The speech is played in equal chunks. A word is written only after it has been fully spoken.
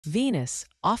Venus,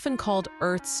 often called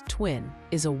Earth's twin,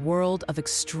 is a world of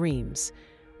extremes,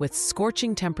 with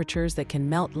scorching temperatures that can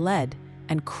melt lead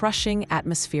and crushing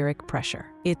atmospheric pressure.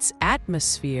 Its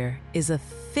atmosphere is a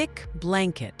thick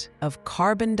blanket of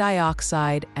carbon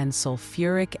dioxide and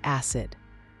sulfuric acid,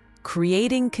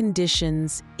 creating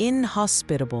conditions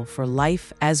inhospitable for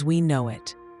life as we know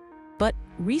it. But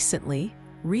recently,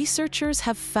 researchers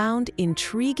have found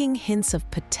intriguing hints of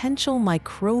potential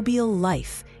microbial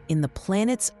life in the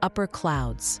planet's upper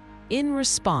clouds. In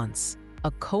response,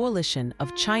 a coalition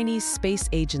of Chinese space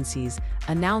agencies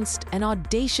announced an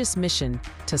audacious mission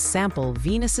to sample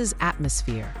Venus's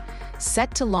atmosphere,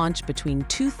 set to launch between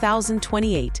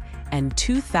 2028 and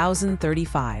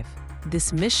 2035.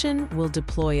 This mission will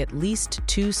deploy at least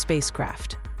 2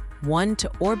 spacecraft, one to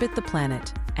orbit the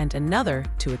planet and another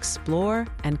to explore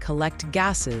and collect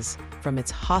gases from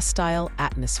its hostile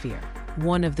atmosphere.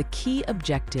 One of the key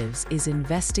objectives is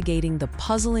investigating the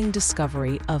puzzling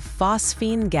discovery of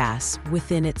phosphine gas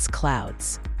within its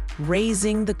clouds,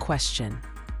 raising the question,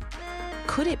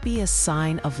 could it be a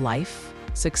sign of life?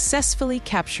 Successfully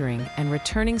capturing and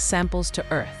returning samples to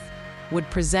Earth would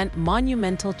present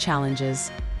monumental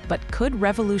challenges, but could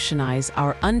revolutionize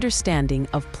our understanding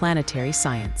of planetary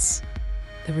science.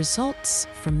 The results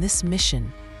from this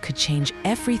mission could change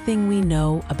everything we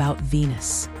know about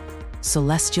Venus,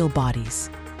 celestial bodies,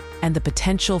 and the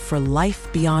potential for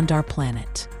life beyond our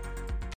planet.